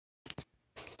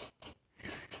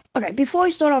Okay, before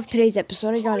I start off today's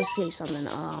episode, I gotta say something.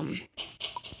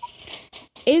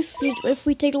 If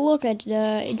we take a look at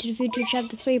Into the Future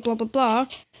Chapter 3, blah blah blah,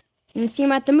 you can see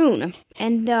him at the moon,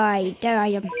 and I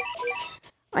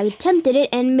attempted it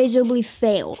and miserably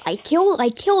failed. I killed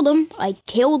him. I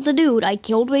killed the dude. I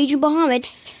killed Raging Bahamut,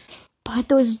 but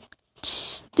those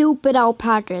stupid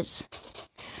alpacas,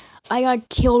 I got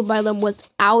killed by them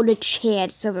without a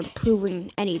chance of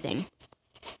improving anything.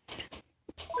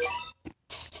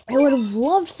 I would have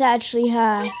loved to actually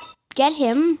get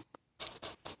him,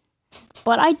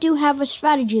 but I do have a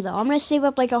strategy though. I'm gonna save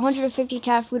up like 150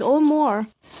 cat food or more,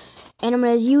 and I'm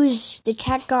gonna use the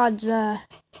cat god's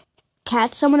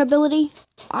cat summon ability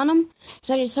on him.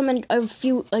 So I can summon a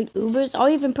few like Ubers. I'll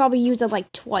even probably use it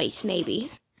like twice maybe.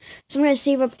 So I'm gonna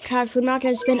save up cat food. I'm not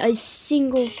gonna spend a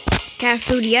single cat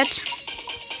food yet.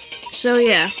 So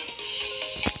yeah.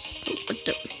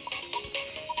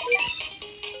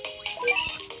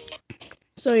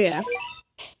 So yeah.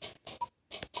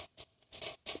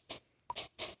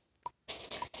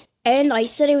 And I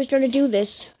said I was going to do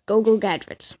this, go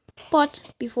gadgets. But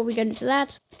before we get into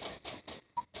that,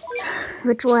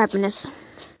 ritual happiness.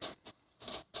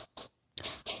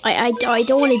 I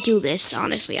don't want to do this,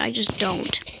 honestly. I just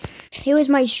don't. Here was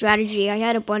my strategy. I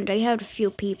had a few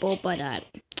people, but I'm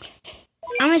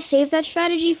gonna save that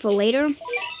strategy for later.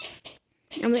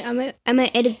 I'm gonna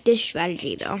edit this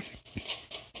strategy though.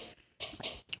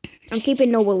 I'm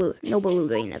keeping Noble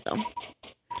in it though.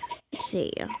 Let's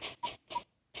see. Yeah,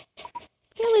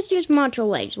 let's use Macho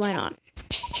Legs. Why not?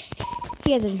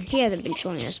 He hasn't been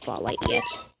shown in the spotlight yet.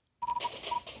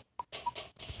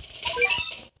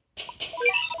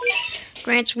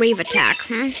 Grant's wave attack,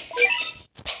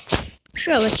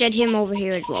 Sure, let's get him over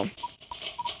here as well.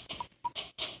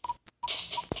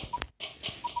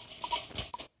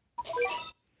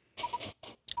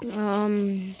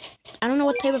 I don't know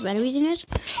what type of enemies it is,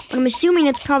 but I'm assuming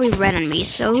it's probably red enemies.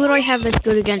 So who do I have that's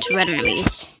good against red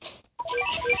enemies?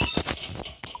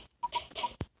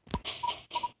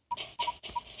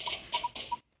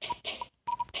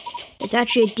 It's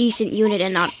actually a decent unit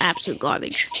and not absolute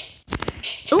garbage.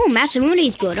 Ooh,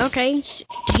 Masamuni's good, okay.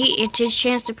 It's his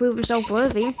chance to prove himself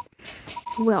worthy.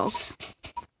 Who else?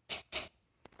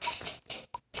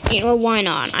 Yeah, well, why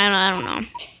not? I don't know.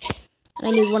 I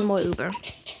need one more Uber.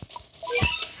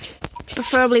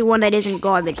 Preferably one that isn't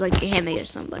garbage, like Hemi or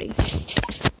somebody.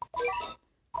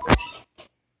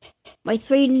 My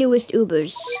 3 newest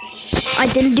Ubers. I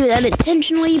didn't do that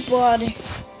intentionally, but...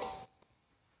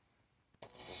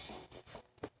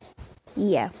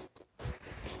 yeah.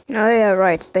 Oh yeah,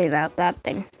 right, spit out that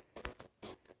thing.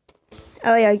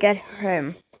 Oh yeah, get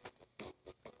him.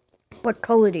 But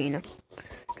Coladine.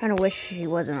 Kinda wish he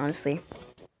wasn't, honestly.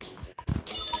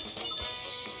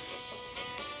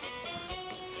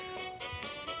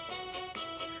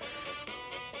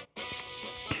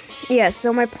 Yeah,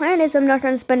 so my plan is I'm not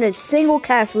gonna spend a single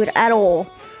cat food at all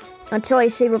until I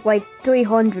save up like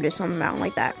 300 or some amount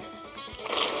like that.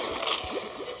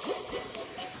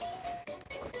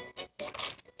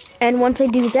 And once I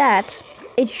do that,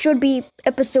 it should be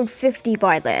episode 50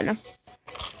 by then.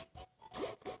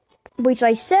 Which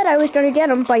I said I was gonna get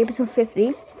him by episode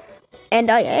 50. And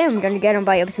I am gonna get him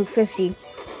by episode 50.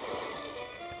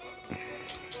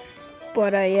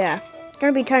 But yeah, it's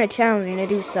gonna be kind of challenging to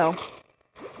do so.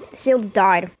 Seals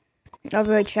died. Not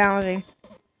very challenging.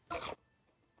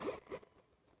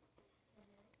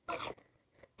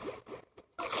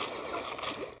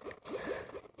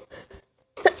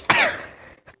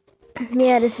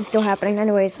 Yeah, this is still happening.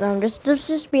 Anyways,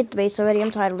 just be at the base already.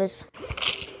 I'm tired of this.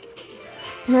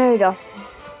 There you go.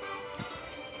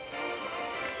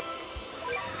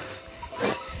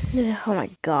 Oh my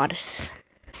god.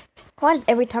 Why does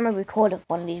every time I record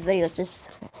one of these videos, just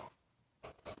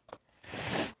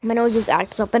my nose just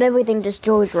acts up and everything just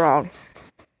goes wrong?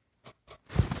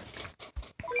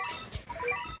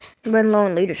 I've been low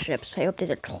in leadership, so I hope there's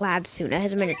a collab soon. It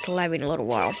hasn't been a collab in a little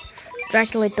while.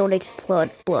 Dracula donates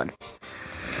blood.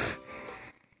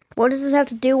 What does this have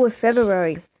to do with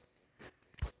February?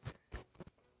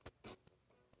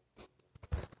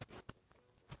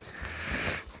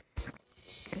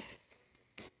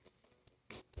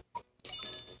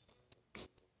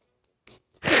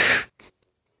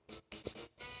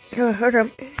 Okay.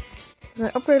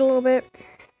 I upgrade a little bit.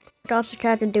 Gotcha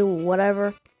Cat can do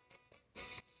whatever.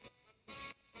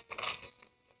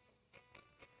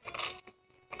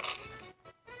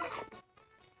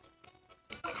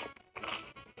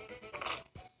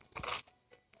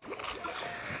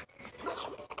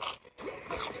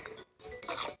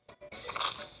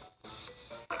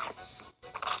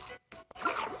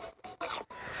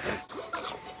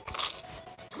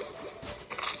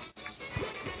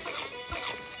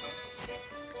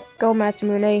 Go,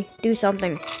 Masamune. Do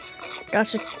something.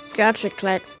 Gotcha,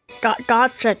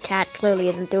 cat clearly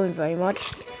isn't doing very much.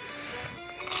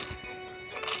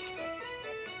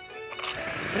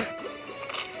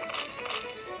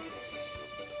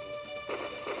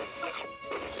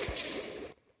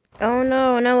 Oh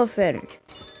no, an elephant.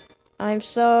 I'm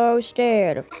so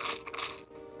scared.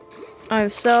 I'm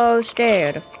so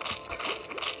scared.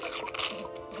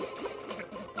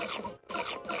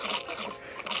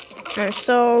 I'm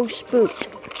so spooked.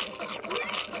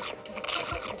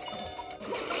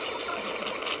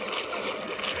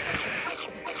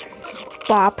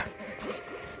 Bop.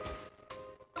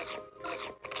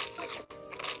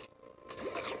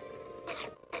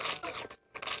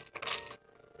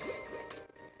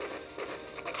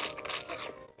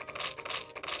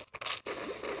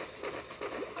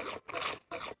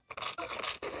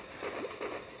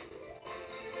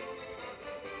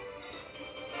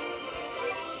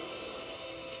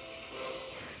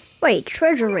 Wait,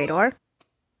 treasure radar?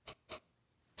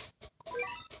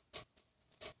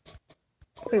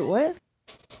 Wait, what?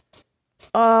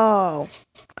 Oh,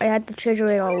 I had the treasure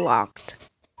radar locked.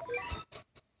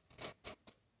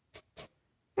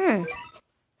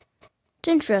 It's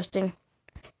interesting.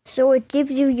 So it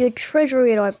gives you your treasure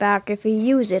radar back if you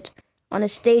use it on a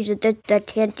stage that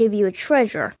can't give you a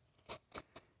treasure.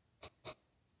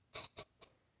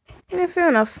 Yeah, fair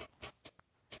enough.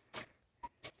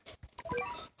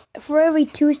 For every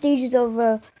 2 stages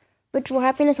of ritual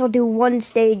happiness, I'll do 1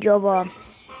 stage of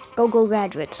Go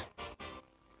Graduates.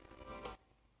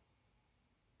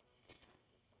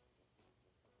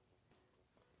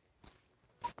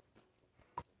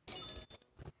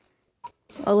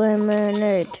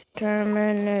 Eliminate,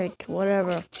 terminate,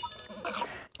 whatever.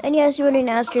 And yes, you already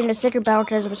asked during the second Battle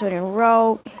Test episode in a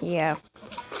row. Yeah.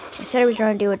 I said I was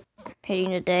trying to do it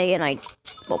hitting today, and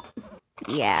well,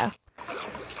 yeah.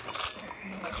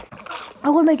 I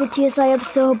would make a TSI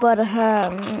episode, but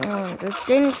there's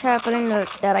things happening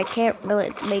that I can't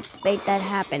really make that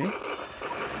happen.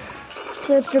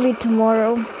 So it's gonna be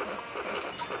tomorrow.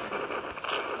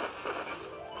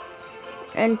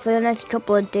 And for the next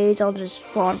couple of days, I'll just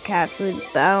farm cat food.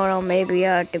 But I don't know, maybe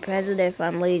it depends on if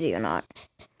I'm lazy or not.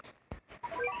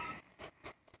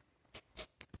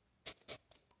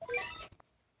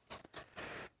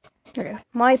 Okay,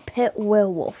 my pet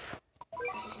werewolf.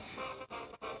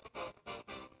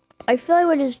 I feel like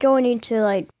we're just going into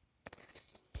like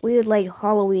weird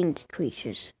Halloween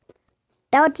creatures.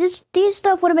 Now these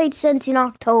stuff would have made sense in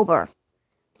October.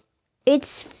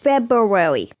 It's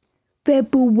February.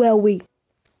 February.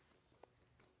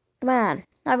 Come on,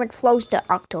 not even close to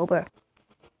October.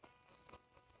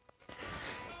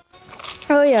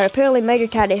 Oh yeah, apparently Major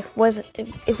Cat it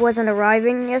wasn't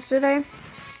arriving yesterday.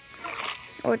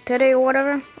 Or today or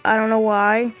whatever. I don't know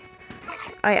why.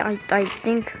 I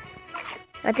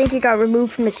think he got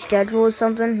removed from the schedule or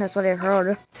something. That's what I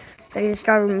heard. That he just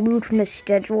got removed from the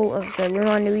schedule of the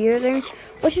Lunar New Year thing.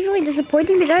 Which is really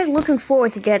disappointing because I was looking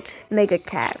forward to get Mega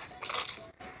Cat.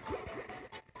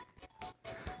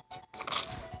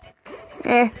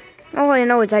 All I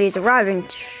know is that he's arriving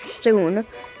soon.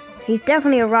 He's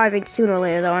definitely arriving sooner or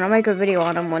later though, and I'll make a video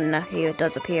on him when he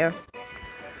does appear.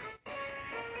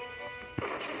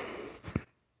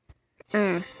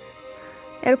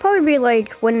 It'll probably be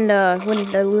like when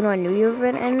the Lunar New Year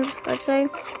event ends, I'd say.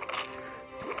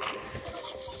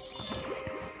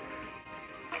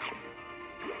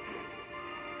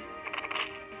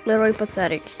 Literally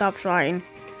pathetic. Stop trying.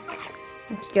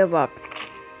 Let's give up.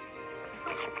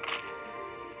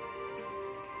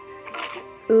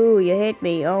 Ooh, you hit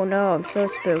me. Oh no, I'm so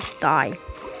spooked. Die.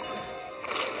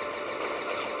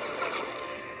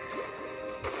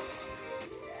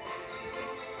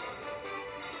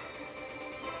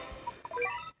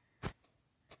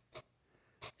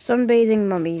 Sunbathing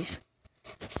mummies.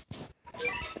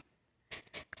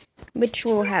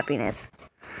 Ritual happiness.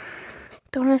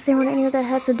 Don't understand what any of that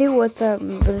has to do with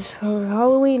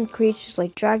Halloween creatures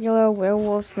like Dracula,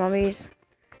 werewolves, mummies.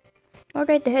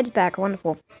 Okay, the head's back.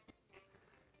 Wonderful.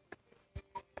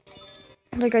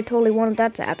 Like I totally wanted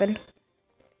that to happen.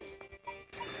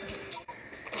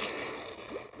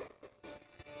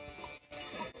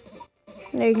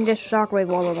 Now you can just shockwave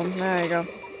all of them. There you go.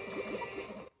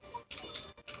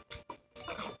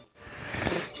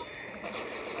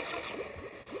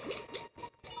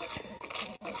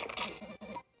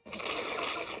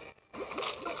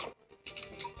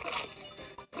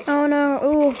 Oh no,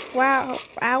 ooh, wow,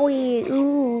 owie,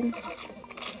 ooh.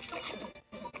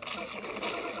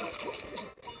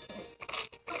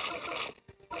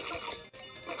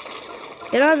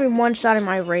 They're not even one-shotting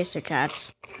my racer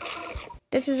cats.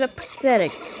 This is a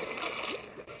pathetic.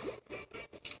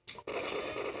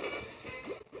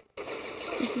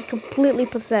 completely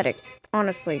pathetic,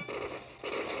 honestly.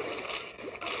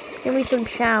 Give me some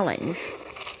challenge.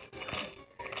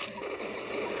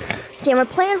 See, my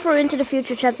plan for Into the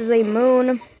Future Chapters of the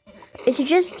Moon is to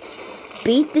just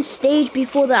beat the stage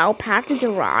before the alpacas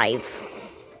arrive.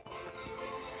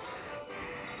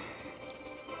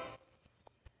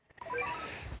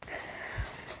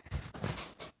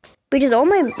 Because all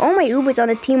my Ubers on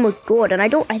the team were good, and I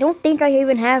don't think I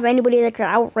even have anybody that could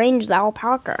outrange the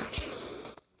alpaca.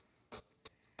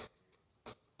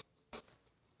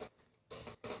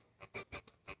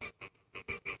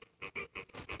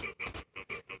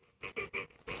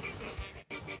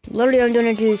 Literally, I'm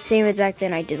gonna do the same exact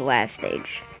thing I did last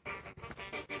stage.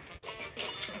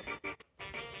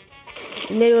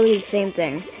 Literally the same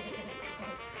thing.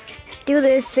 Do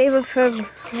this, save it for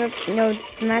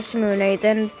Masamune,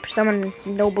 then summon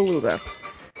no Beluga.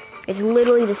 It's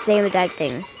literally the same exact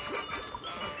thing.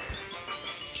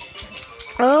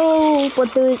 Oh,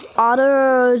 but there's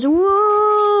otters.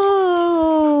 Whoa!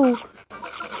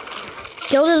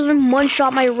 Still doesn't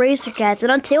one-shot my Racer Cats,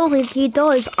 and until he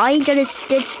does, I ain't gonna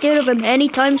get scared of him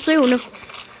anytime soon.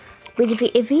 But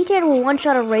if he did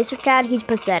one-shot a Racer Cat, he's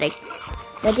pathetic.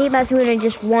 The team Masamune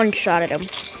just one-shotted him.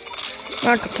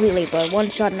 Not completely, but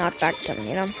one-shot knocked back to him,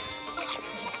 you know?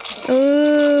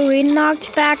 Ooh, he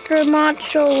knocked back her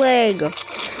macho leg.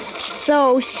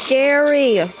 So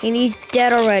scary. And he's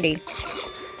dead already.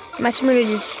 Masamune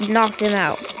just knocked him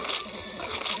out.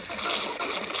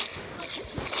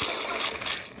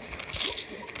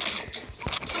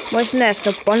 What's next?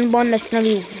 A bun that's gonna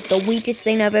be the weakest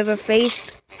thing I've ever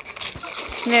faced?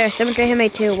 Yeah, Cemetery Hime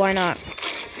too, why not?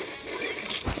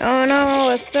 Oh no,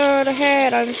 a third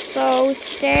ahead, I'm so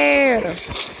scared.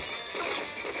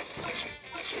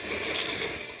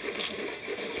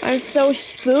 I'm so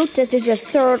spooked that there's a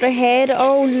third ahead,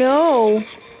 oh no.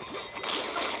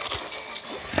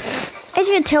 As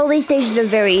you can tell, these stages are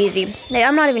very easy. Like,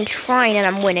 I'm not even trying and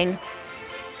I'm winning.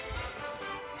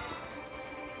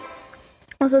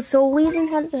 Also, Soul Leasing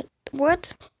has a...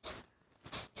 What?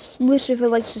 Lucifer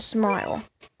likes to smile.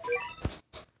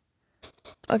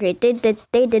 Okay, they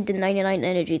did the 99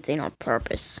 energy thing on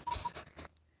purpose.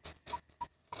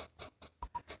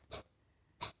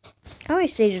 How many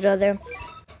stages are there?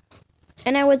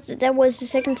 And that was the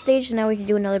second stage, and now we can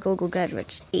do another Google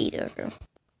Gadgets. 8 okay.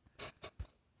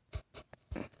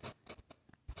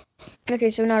 Okay,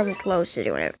 so we're not even close to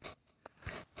doing it.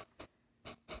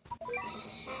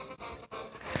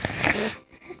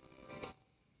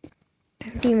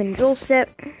 Demon Drill set.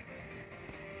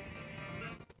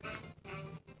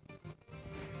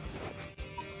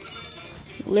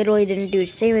 Literally didn't do the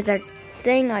same exact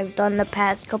thing I've done the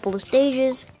past couple of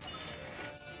stages.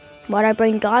 Why'd I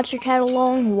bring Gotcha Cat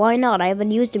along? Why not? I haven't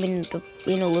used him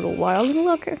in a little while.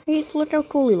 Look how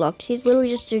cool he looks. He's literally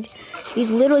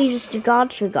just a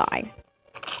Gotcha guy.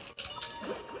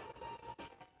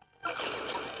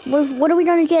 What are we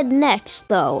gonna get next,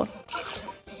 though?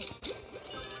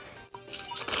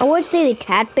 I would say the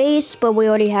cat base, but we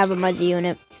already have him as a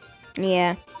unit.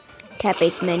 Yeah, cat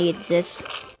base mini exists.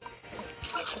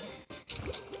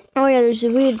 Oh yeah, there's the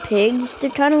weird pigs. They're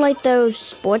kind of like those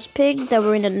sports pigs that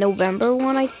were in the November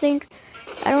one, I think.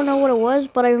 I don't know what it was,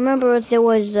 but I remember there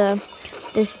was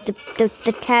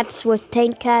the cats with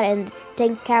Tank Cat, and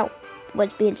Tank Cat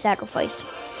was being sacrificed.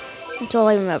 That's all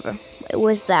I remember. It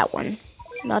was that one.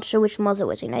 Not sure which month it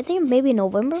was in. I think maybe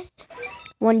November.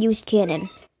 One used cannon.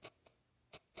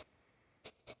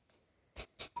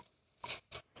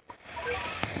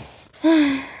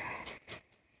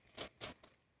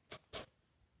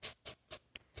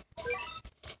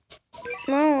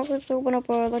 Well, let's open up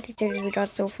our lucky tickets we got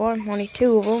so far. Only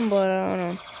 2 of them, but I don't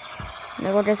know.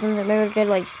 Maybe we'll get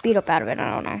like speed up out of it. I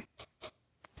don't know.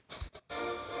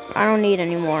 I don't need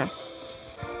any more.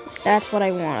 That's what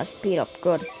I want. A speed up.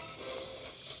 Good.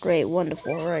 Great.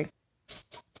 Wonderful. Alright.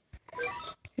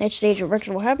 Next stage of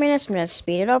ritual happiness. I'm gonna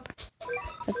speed it up.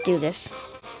 Let's do this.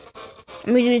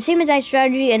 I'm gonna do the same exact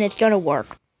strategy, and it's gonna work.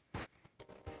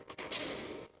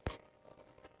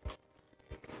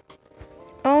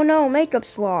 Oh no, Makeup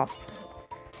Sloth.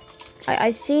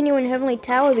 I've seen you in Heavenly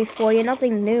Tower before. You're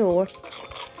nothing new.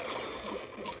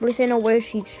 At least I know where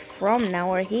she's from now,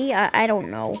 or he. I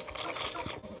don't know.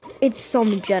 It's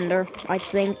some gender, I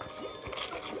think.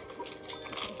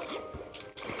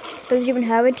 Does it even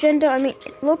have a gender? I mean,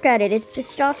 look at it. It's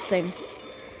disgusting.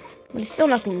 But it's still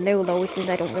nothing new, though, which means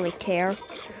I don't really care.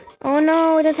 Oh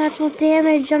no, it does actual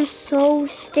damage. I'm so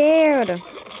scared.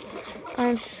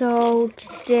 I'm so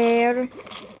scared.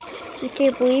 I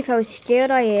can't believe how scared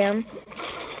I am.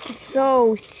 I'm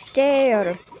so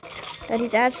scared that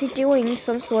he's actually doing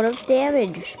some sort of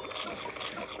damage.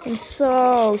 I'm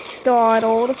so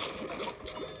startled.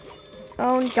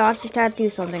 Oh gosh, I can't do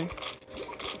something.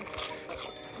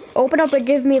 Open up and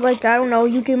give me, like, I don't know,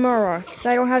 Yukimura. So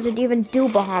I don't have to even do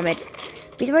Bahamut.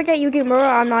 Before I get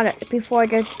Yukimura, before I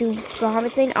get to do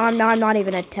Bahamut thing, I'm not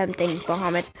even attempting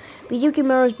Bahamut. Because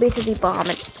Yukimura is basically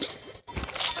Bahamut.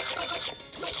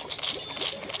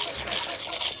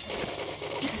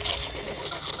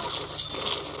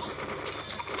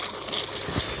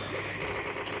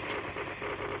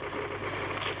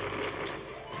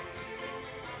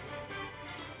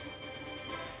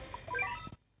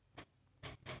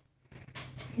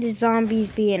 The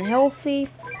zombies being healthy.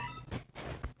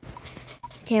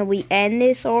 Can we end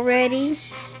this already?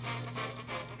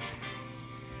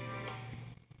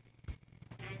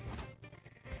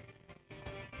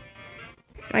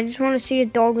 I just want to see a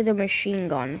dog with a machine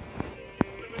gun.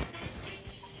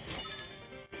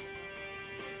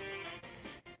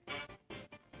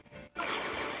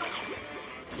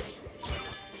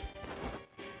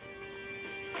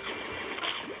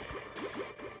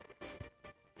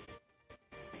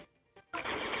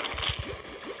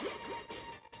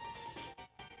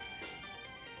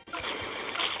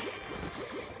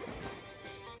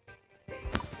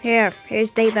 Here's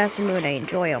Dave Asamune.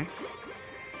 Enjoy him.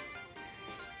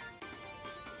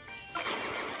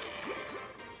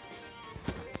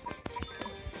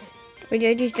 Are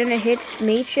you just gonna hit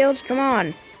meat shields? Come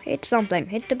on. Hit something.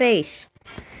 Hit the base.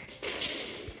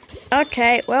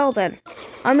 Okay, well then.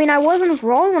 I mean, I wasn't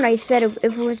wrong when I said if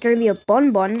it was gonna be a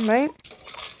bun, right?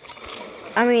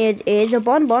 I mean, it is a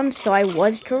bun, so I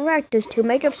was correct. There's 2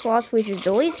 makeup slots, which is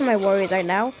the least of my worries right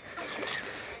now.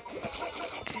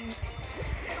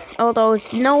 Although,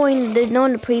 knowing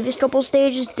the previous couple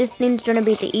stages, this thing's gonna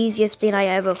be the easiest thing I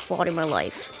ever fought in my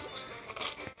life.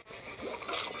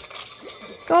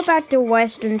 Go back to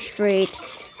Western Street.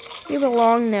 You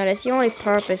belong there. That's the only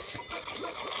purpose.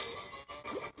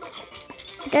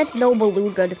 That's no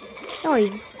Beluga. Oh,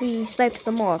 he sniped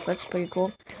them off. That's pretty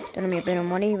cool. Done me a bit of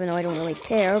money, even though I don't really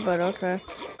care, but okay.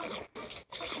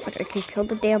 Okay, kill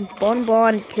the damn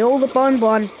bun. Kill the bun.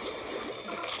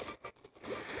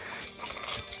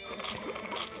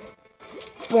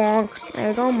 Bonk. There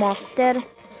you go, moth's dead.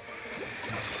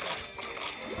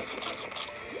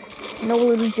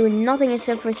 Nobody's doing nothing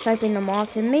except for sniping the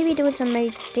moths and maybe doing some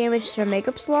damage to their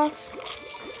makeup sloths.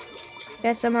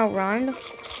 That somehow rhymed.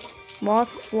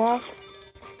 Moth, sloth.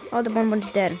 Oh, the bon's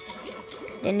dead.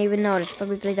 Didn't even notice,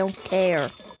 probably they don't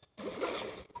care.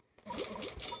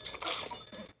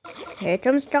 Here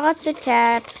comes Gotcha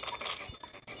Cat.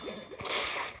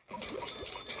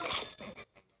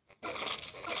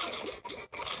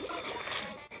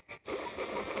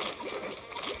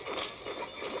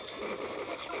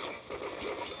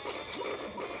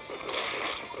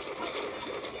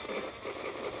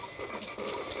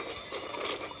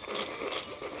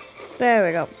 There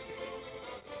we go.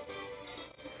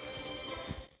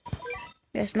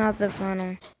 It's not the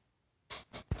final.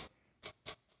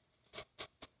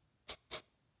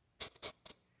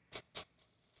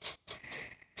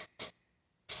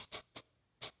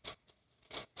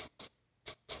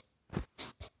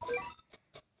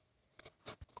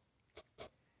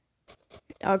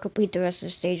 I'll complete the rest of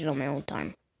the stage on my own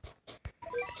time.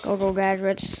 Go,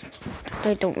 graduates.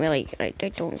 They don't really,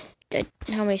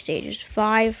 how many stages?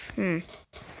 5?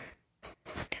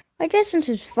 I guess since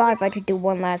it's 5, I could do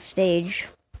one last stage.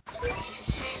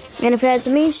 And if it has a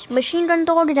machine gun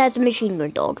dog, it has a machine gun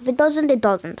dog. If it doesn't, it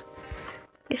doesn't.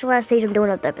 It's the last stage I'm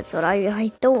doing of the episode.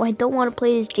 I don't want to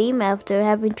play this game after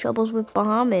having troubles with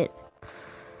Bahamut.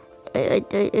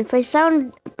 If I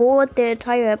sound bored the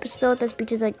entire episode, that's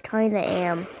because I kinda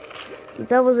am. These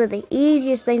levels are the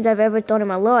easiest things I've ever done in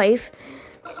my life.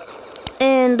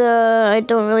 And I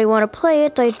don't really want to play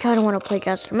it. I kind of want to play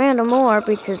Gastamanda more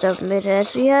because it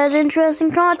actually has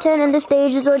interesting content and the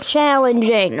stages are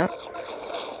challenging.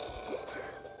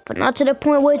 But not to the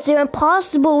point where it's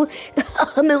impossible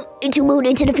to move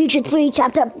into the future 3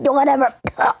 chapter, whatever.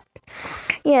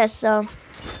 Yes, no,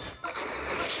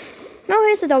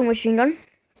 here's the dog machine gun.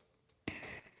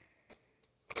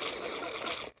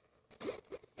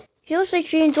 She looks like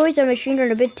she enjoys that machine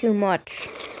gun a bit too much.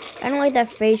 I don't like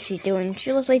that face she's doing.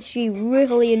 She looks like she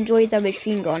really enjoys that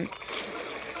machine gun.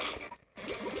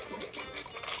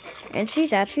 And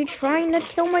she's actually trying to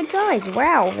kill my guys.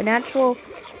 Wow, an actual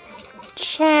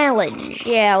challenge.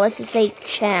 Yeah, let's just say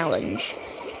challenge.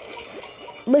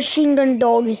 Machine gun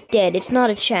dog is dead. It's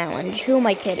not a challenge. Who am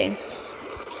I kidding?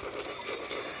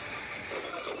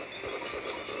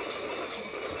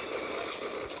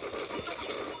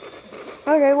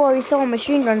 Okay, well, we saw a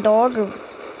machine gun dog.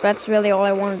 That's really all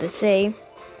I wanted to say.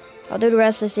 I'll do the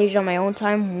rest of the stage on my own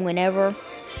time, whenever.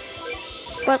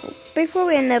 But before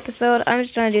we end the episode, I'm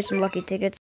just trying to do some lucky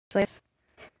tickets.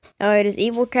 It is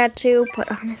Evil Cat 2, but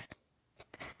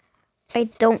I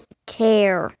don't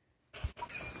care.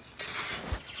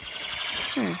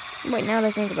 Wait, now that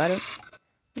I think about it,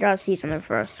 I gotta see something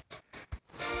first.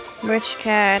 Rich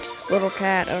cat, little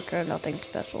cat, okay, nothing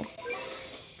special.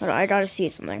 But I gotta see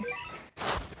something.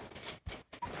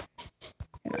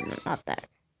 No, not that.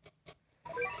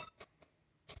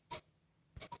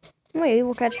 Wait,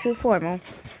 Evil Cat's true form, well,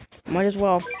 might as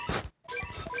well.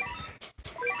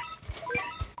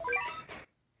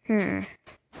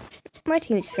 My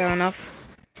team's fair enough.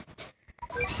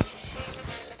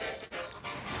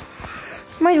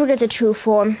 Might as well get the true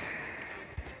form.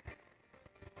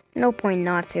 No point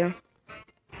not to.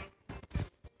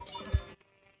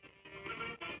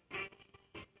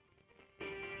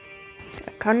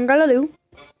 Kangaloo.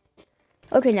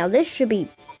 Okay, now this should be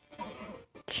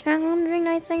challenging,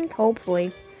 I think.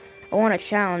 Hopefully. I want a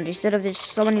challenge instead of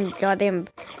just summoning goddamn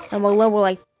a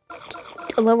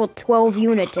level 12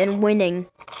 unit and winning.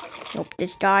 Nope,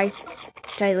 this guy's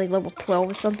like level 12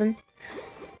 or something.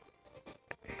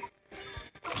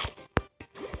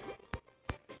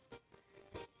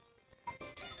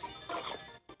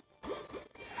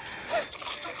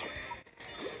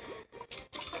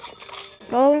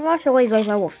 Well, actually he's like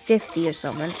level 50 or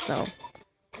something, so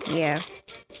yeah.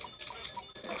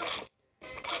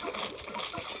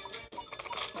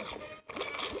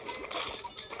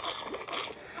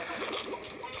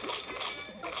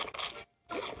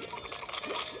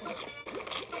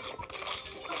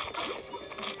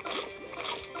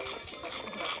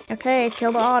 Okay,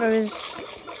 kill the otters.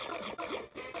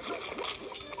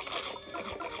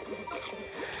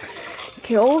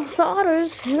 Kill the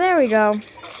otters. There we go.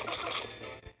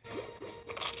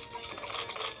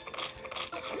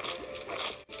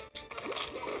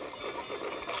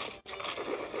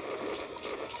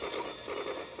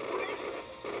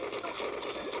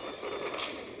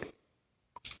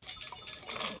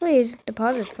 Please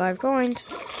deposit 5 coins.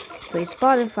 Please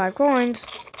deposit 5 coins.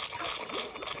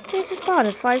 Please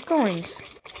deposit 5 coins.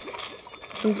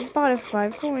 Please deposit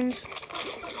 5 coins.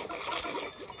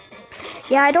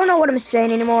 Yeah, I don't know what I'm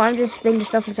saying anymore. I'm just thinking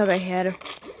stuff inside my head.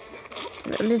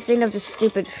 I'm just thinking of this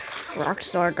stupid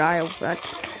rockstar guy. But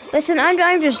listen, I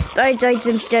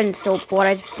just getting so bored.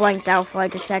 I just blanked out for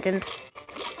like a second.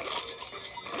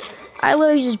 I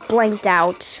literally just blanked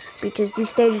out because these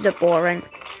stages are boring.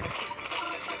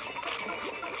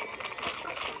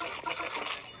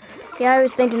 Yeah, I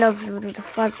was thinking of the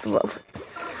fuck.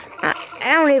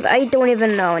 I don't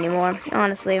even know anymore.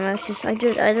 Honestly, I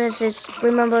just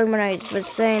remember when I was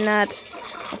saying that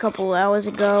a couple hours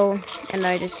ago, and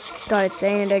I just started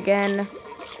saying it again,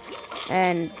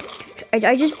 and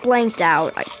I just blanked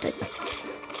out.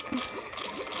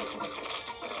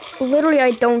 Literally,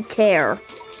 I don't care.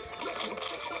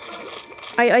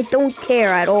 I don't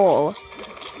care at all.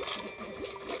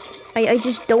 I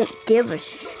just don't give a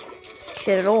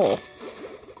shit at all.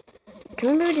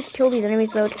 Can we maybe just kill these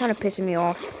enemies though? It's kind of pissing me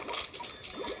off.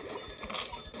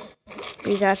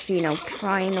 He's actually, you know,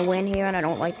 trying to win here, and I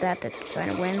don't like that. That's trying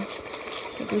to win.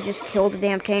 Did we just kill the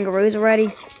damn kangaroos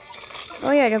already?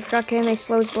 Oh yeah, I forgot they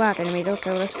slows black enemies. Okay,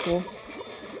 well, that's cool.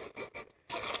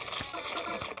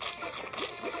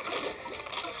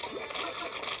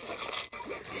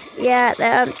 Yeah,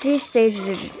 these stages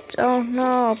are just, oh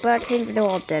no, black kangaroos are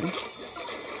all dead.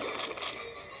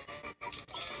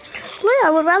 I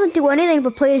would rather do anything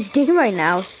but play this game right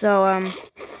now, so,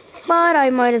 but I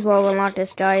might as well unlock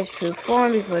this guy's true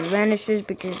form before it vanishes,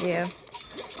 because, yeah.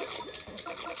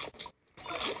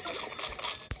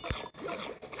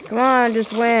 Come on,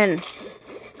 just win.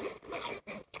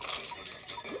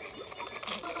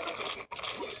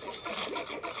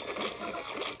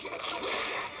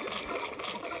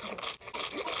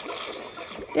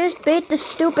 Just beat the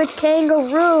stupid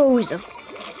kangaroos.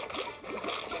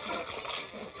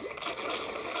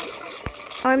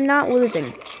 I'm not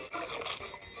losing.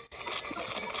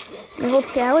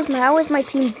 How is my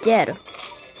team dead?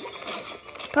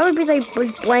 Probably because I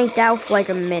was blanked out for like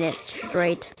a minute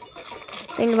straight.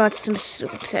 Think about some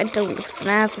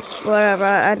FNAF, whatever.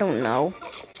 I don't know.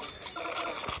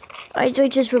 I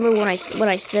just remember when I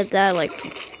said that like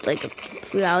a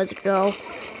few hours ago,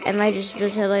 and I just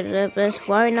said like this.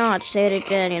 Why not say it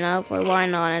again? You know, why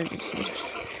not? And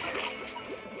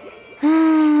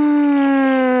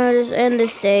just end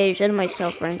this stage, end my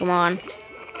suffering, come on.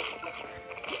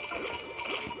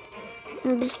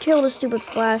 Just kill the stupid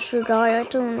flasher guy, I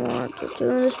don't want to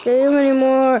do this game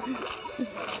anymore.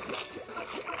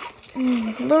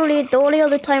 Literally, the only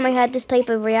other time I had this type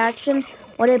of reaction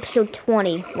What episode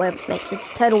 20, where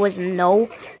its title was No. You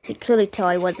could clearly tell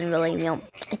I wasn't really,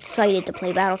 excited to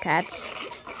play Battle Cats.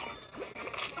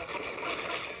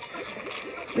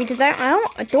 Because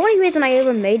the only reason I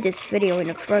ever made this video in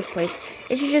the first place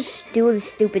is to just do the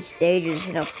stupid stages,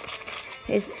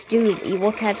 is to do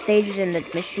Evil Cat stages and the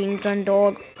Machine Gun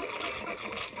Dog.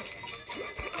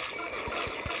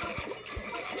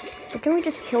 But can we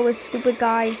just kill this stupid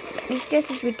guy?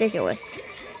 This is ridiculous.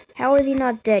 How is he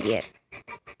not dead yet?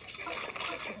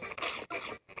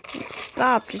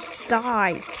 Stop, just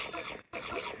die.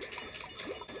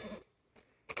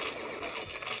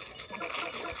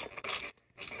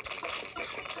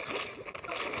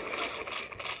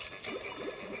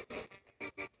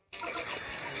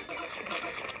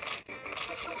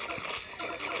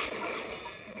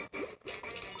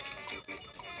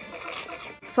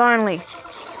 Finally.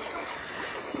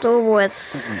 It's over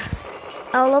with.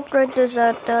 I'll upgrade this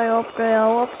after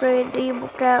I'll upgrade the Evil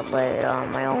Cat later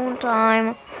on my own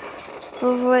time.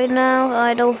 But right now,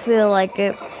 I don't feel like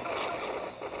it.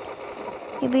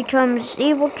 He becomes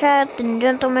Evil Cat and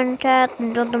Gentleman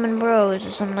Bros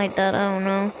or something like that, I don't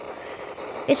know.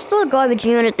 It's still a garbage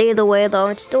unit either way though,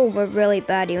 it's still a really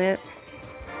bad unit.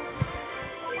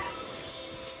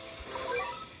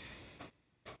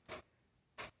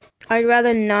 I'd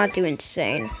rather not do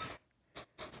Insane.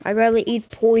 I'd rather eat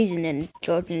poison than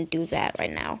do that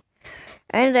right now.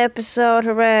 End episode,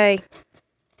 hooray.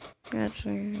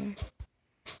 Actually,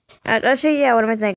 yeah, what am I thinking?